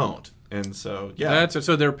 They don't. And so, yeah.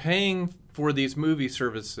 So they're paying for these movie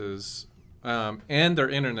services and their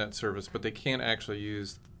internet service, but they can't actually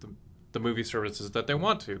use the movie services that they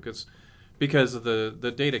want to because of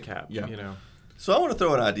the data cap. Yeah. So I want to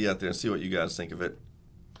throw an idea out there and see what you guys think of it.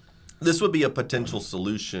 This would be a potential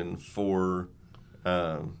solution for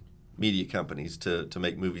media companies to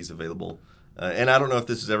make movies available. And I don't know if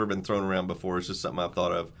this has ever been thrown around before. It's just something I've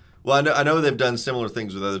thought of. Well, I know they've done similar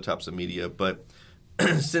things with other types of media, but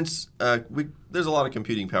since there's a lot of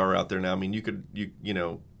computing power out there now. I mean,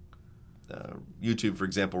 YouTube, for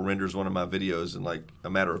example, renders one of my videos in like a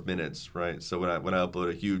matter of minutes, right? So when I upload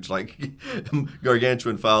a huge, like,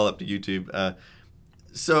 gargantuan file up to YouTube,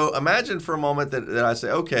 so imagine for a moment that I say,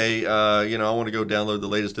 okay, I want to go download the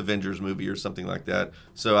latest Avengers movie or something like that.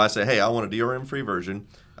 So I say, hey, I want a DRM-free version.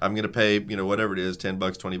 I'm going to pay, whatever it is, $10,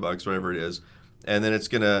 $20, whatever it is, and then it's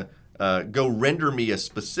going to go render me a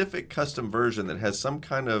specific custom version that has some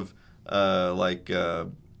kind of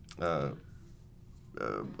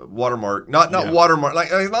watermark, not watermark,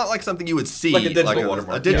 not like something you would see, like a digital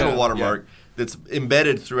watermark, a digital watermark that's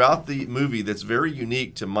embedded throughout the movie that's very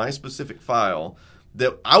unique to my specific file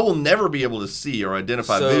that I will never be able to see or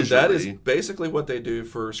identify visually. So that is basically what they do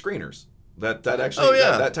for screeners. That actually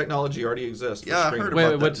that technology already exists. Yeah, I heard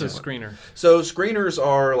about that. What's a screener? So screeners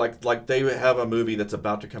are like they have a movie that's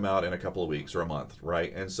about to come out in a couple of weeks or a month,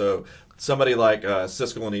 right? And so somebody like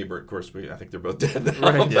Siskel and Ebert, of course, I think they're both dead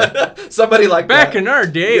now. Right, yeah. Somebody like back in our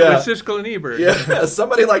day, it was Siskel and Ebert. Yeah,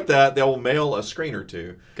 somebody like that, they'll mail a screener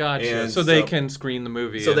to. Gotcha. And so they can screen the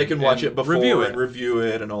movie. So they can watch it before and review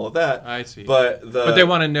it and all of that. I see. But they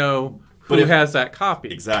want to know who has that copy.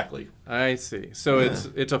 Exactly. I see. So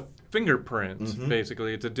it's a fingerprint,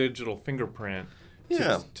 basically. It's a digital fingerprint.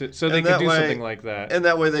 Yeah. So they could do something like that. And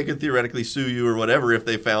that way they could theoretically sue you or whatever if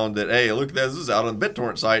they found that, hey, look, this is out on the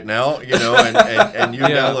BitTorrent site now, and you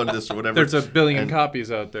downloaded this or whatever. There's a billion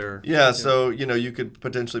copies out there. Yeah, so, you could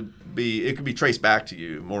potentially it could be traced back to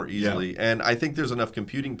you more easily. Yeah. And I think there's enough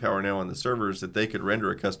computing power now on the servers that they could render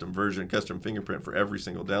a custom fingerprint for every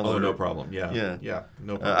single download. Oh, no problem. Yeah,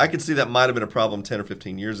 no problem. I could see that might have been a problem 10 or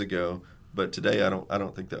 15 years ago. But today, I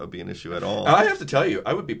don't think that would be an issue at all. I have to tell you,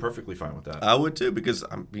 I would be perfectly fine with that. I would too, because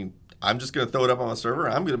I'm just going to throw it up on my server.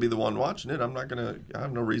 I'm going to be the one watching it. I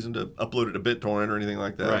have no reason to upload it to BitTorrent or anything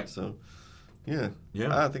like that. Right. So, yeah,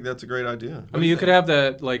 I think that's a great idea. I mean, you could have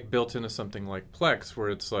that like built into something like Plex, where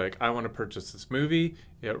it's like, I want to purchase this movie.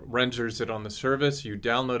 It renders it on the service. You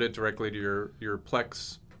download it directly to your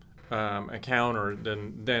Plex account, or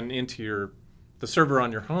then into the server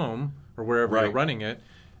on your home or wherever you're running it.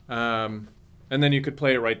 And then you could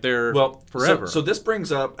play it right there forever. So this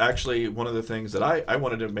brings up actually one of the things that I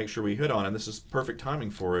wanted to make sure we hit on, and this is perfect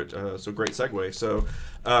timing for it. So great segue. So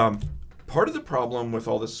part of the problem with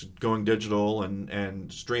all this going digital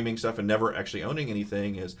and streaming stuff and never actually owning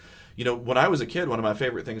anything is, when I was a kid, one of my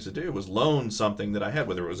favorite things to do was loan something that I had,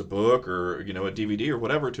 whether it was a book or, a DVD or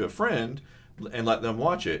whatever, to a friend and let them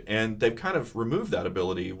watch it. And they've kind of removed that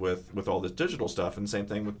ability with all this digital stuff, and same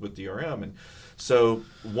thing with DRM. And so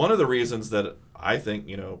one of the reasons that I think,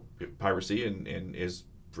 piracy and is,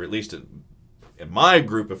 for at least in my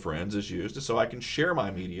group of friends, is used is so I can share my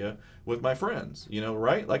media with my friends,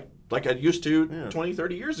 right? Like I used to 20,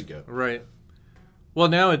 30 years ago. Right. Well,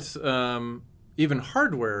 now it's even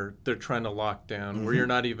hardware they're trying to lock down where you're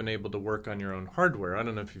not even able to work on your own hardware. I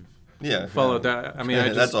don't know if you've followed that. I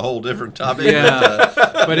mean, that's a whole different topic. Yeah,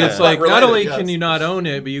 but it's like related, not only yes. can you not own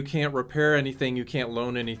it, but you can't repair anything, you can't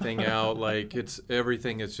loan anything out. Like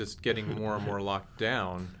everything is just getting more and more locked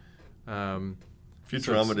down.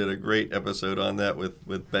 Futurama did a great episode on that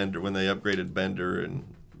with Bender when they upgraded Bender, and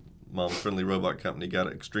Mom's Friendly Robot Company got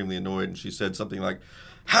extremely annoyed, and she said something like,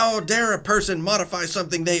 "How dare a person modify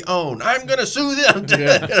something they own? I'm going to sue them."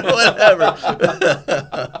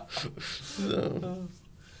 Whatever. So.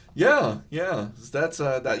 Yeah.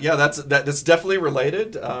 That's definitely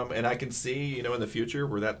related, and I can see, in the future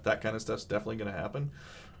where that kind of stuff's definitely going to happen.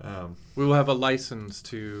 We will have a license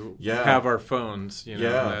to have our phones.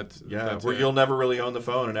 Where you'll never really own the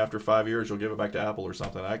phone, and after 5 years you'll give it back to Apple or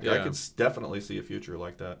something. I could definitely see a future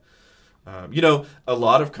like that. A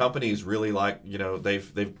lot of companies really like,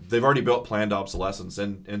 they've already built planned obsolescence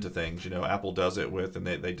into things. Apple does it with, and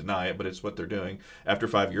they deny it, but it's what they're doing. After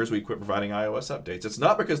 5 years, we quit providing iOS updates. It's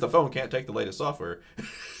not because the phone can't take the latest software.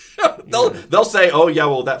 They'll say, oh yeah,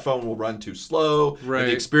 well that phone will run too slow, right, and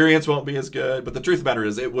the experience won't be as good. But the truth of the matter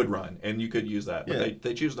is, it would run, and you could use that. But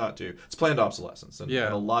they choose not to. It's planned obsolescence, and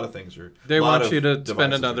a lot of things are. They want you to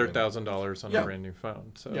spend another $1,000 on a brand new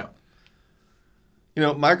phone. So. Yeah.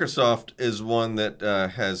 Microsoft is one that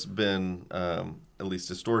has been, at least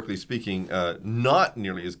historically speaking, not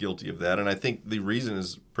nearly as guilty of that. And I think the reason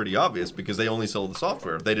is pretty obvious, because they only sell the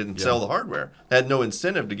software. They didn't sell the hardware. They had no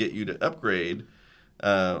incentive to get you to upgrade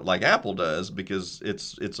like Apple does, because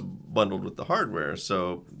it's bundled with the hardware.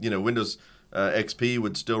 So, Windows XP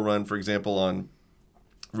would still run, for example, on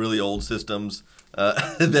really old systems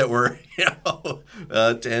that were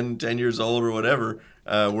 10 years old or whatever.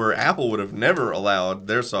 Where Apple would have never allowed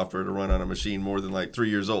their software to run on a machine more than like 3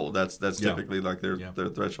 years old. That's typically like their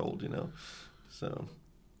threshold, So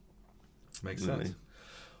makes sense.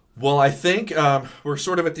 Well, I think we're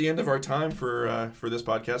sort of at the end of our time for this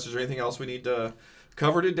podcast. Is there anything else we need to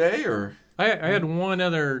cover today, or? I had one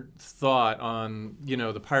other thought on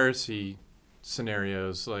the piracy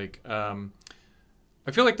scenarios. Like, I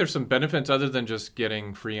feel like there's some benefits other than just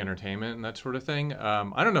getting free entertainment and that sort of thing.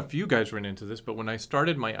 I don't know if you guys ran into this, but when I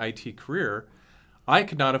started my IT career, I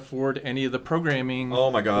could not afford any of the programming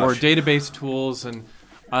or database tools. And,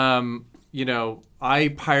 I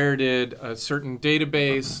pirated a certain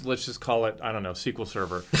database, let's just call it, I don't know, SQL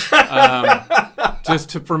Server,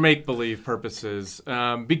 just for make-believe purposes.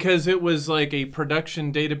 Because it was like a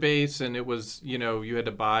production database, and it was, you had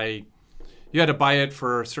to buy it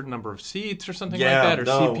for a certain number of seats or something like that, or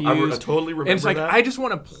CPUs. I totally remember and it's like, that. I just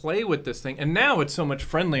want to play with this thing. And now it's so much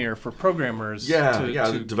friendlier for programmers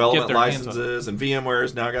to development get their licenses, and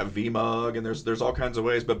VMware's now got vMug, and there's all kinds of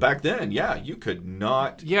ways. But back then, you could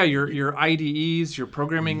not. Yeah, your IDEs, your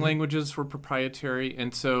programming languages were proprietary.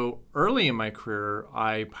 And so early in my career,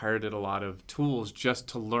 I pirated a lot of tools just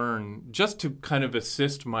to learn, just to kind of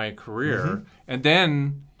assist my career. And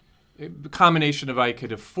then the combination of I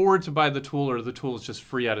could afford to buy the tool, or the tool is just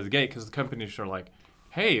free out of the gate, because the companies are like,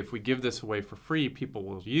 hey, if we give this away for free, people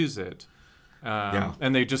will use it.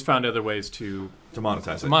 And they just found other ways to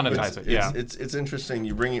monetize it. It's interesting.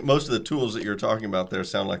 You bring most of the tools that you're talking about there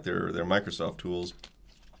sound like they're Microsoft tools.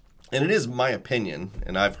 And it is my opinion,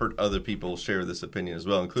 and I've heard other people share this opinion as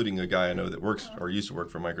well, including a guy I know that works or used to work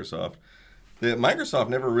for Microsoft, that Microsoft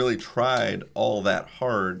never really tried all that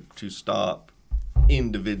hard to stop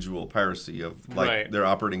individual piracy of their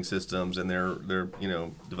operating systems and their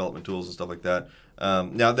development tools and stuff like that.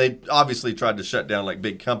 Now they obviously tried to shut down like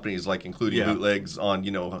big companies, like including bootlegs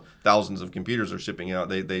on thousands of computers are shipping out.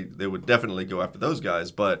 They would definitely go after those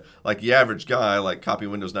guys, but like the average guy, like copy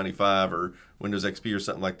Windows 95 or Windows XP or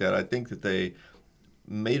something like that, I think that they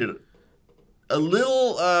made it a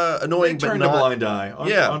little annoying. They turned but not, a blind eye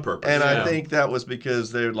on purpose. And I think that was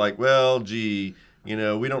because they're like, well, gee, we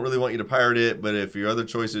don't really want you to pirate it, but if your other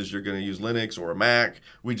choice is you're going to use Linux or a Mac,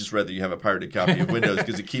 we just rather you have a pirated copy of Windows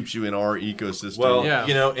because it keeps you in our ecosystem. Well,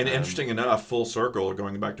 and interesting enough, full circle,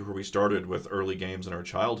 going back to where we started with early games in our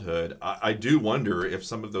childhood, I do wonder if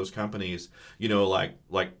some of those companies, like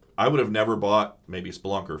I would have never bought maybe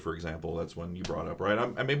Spelunker, for example. That's one you brought up, right?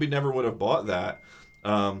 I maybe never would have bought that,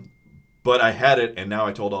 but I had it, and now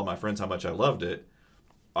I told all my friends how much I loved it.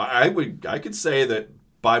 I could say that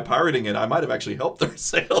by pirating it, I might have actually helped their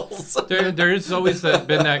sales. There is always been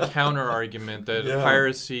that counter argument that Yeah.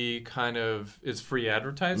 piracy kind of is free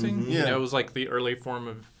advertising. Yeah. You know, it was like the early form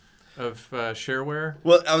of shareware.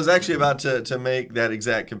 Well, I was actually about to make that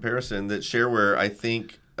exact comparison that shareware, I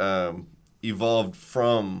think, evolved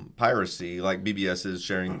from piracy, like BBS is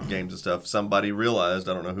sharing games and stuff. Somebody realized,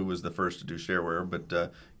 I don't know who was the first to do shareware, but,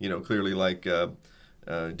 clearly like Duke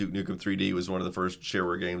Nukem 3D was one of the first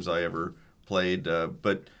shareware games I ever played.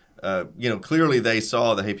 But clearly they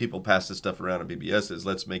saw that, hey, people pass this stuff around on BBSs.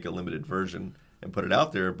 Let's make a limited version and put it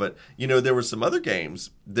out there. But, there were some other games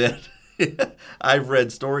that I've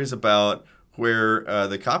read stories about where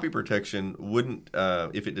the copy protection wouldn't,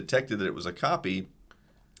 if it detected that it was a copy,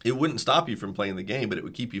 it wouldn't stop you from playing the game, but it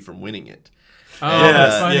would keep you from winning it. Oh,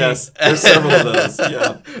 that's funny. Yes. There's several of those.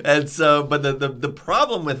 Yeah. And so, but the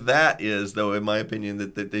problem with that is, though, in my opinion,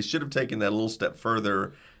 that they should have taken that a little step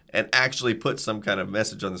further and actually put some kind of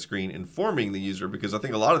message on the screen informing the user, because I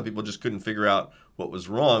think a lot of people just couldn't figure out what was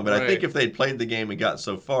wrong. But I think if they'd played the game and got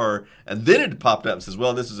so far, and then it popped up and says,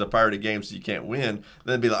 well, this is a pirated game, so you can't win,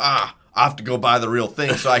 then they'd be like, I have to go buy the real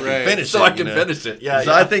thing so I can finish it. So I can finish it. Yeah.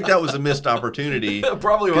 So I think that was a missed opportunity.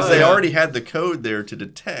 Probably was. Because they already had the code there to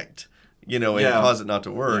detect, and cause it not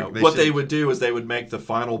to work. Yeah. They would do is they would make the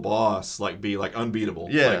final boss be unbeatable.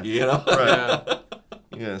 Yeah. Right.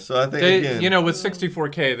 Yeah, so I think again, with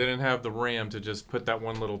 64K, they didn't have the RAM to just put that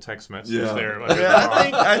one little text message there.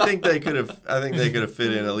 I think they could have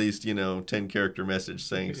fit in at least 10-character message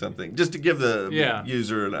saying something just to give the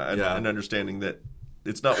user an understanding that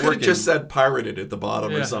it's not working. It just said pirated at the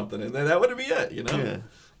bottom or something, and then that would be it. Yeah.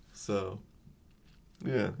 So.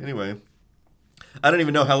 Yeah. Anyway. I don't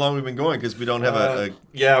even know how long we've been going because we don't have a.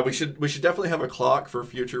 Yeah, we should definitely have a clock for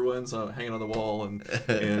future ones hanging on the wall and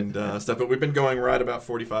stuff. But we've been going right about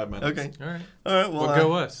 45 minutes. Okay. All right. Well,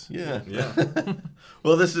 go us. Yeah. Yeah.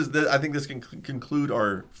 Well, I think this can conclude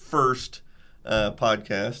our first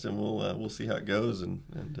podcast, and we'll see how it goes, and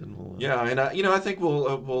then we'll. I think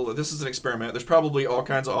we'll. This is an experiment. There's probably all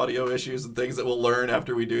kinds of audio issues and things that we'll learn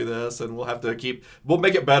after we do this, and we'll have to we'll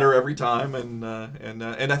make it better every time, and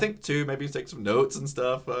I think too maybe take some notes and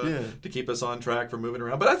stuff to keep us on track for moving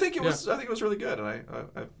around. But I think it was really good,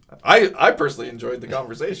 and I personally enjoyed the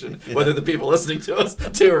conversation, whether the people listening to us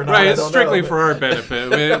do or not. Right, it's strictly for our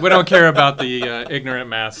benefit. We don't care about the ignorant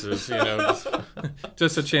masses.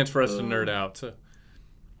 Just a chance for us to nerd out. So.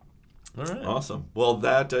 All right. Awesome. Well,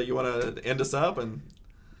 you want to end us up? And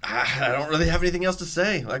I don't really have anything else to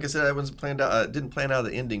say. Like I said, I wasn't planned out. Didn't plan out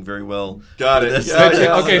the ending very well. Got it.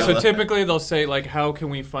 So typically they'll say how can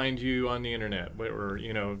we find you on the internet, or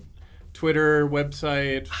Twitter,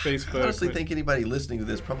 website, Facebook. I honestly think anybody listening to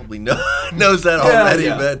this probably knows that already.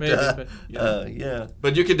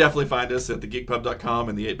 But you can definitely find us at thegeekpub.com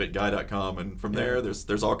and the8bitguy.com, and from there,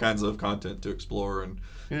 there's all kinds of content to explore and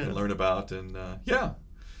learn about, and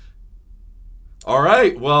All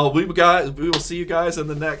right. Well, we will see you guys in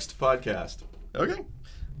the next podcast. Okay.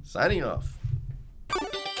 Signing off.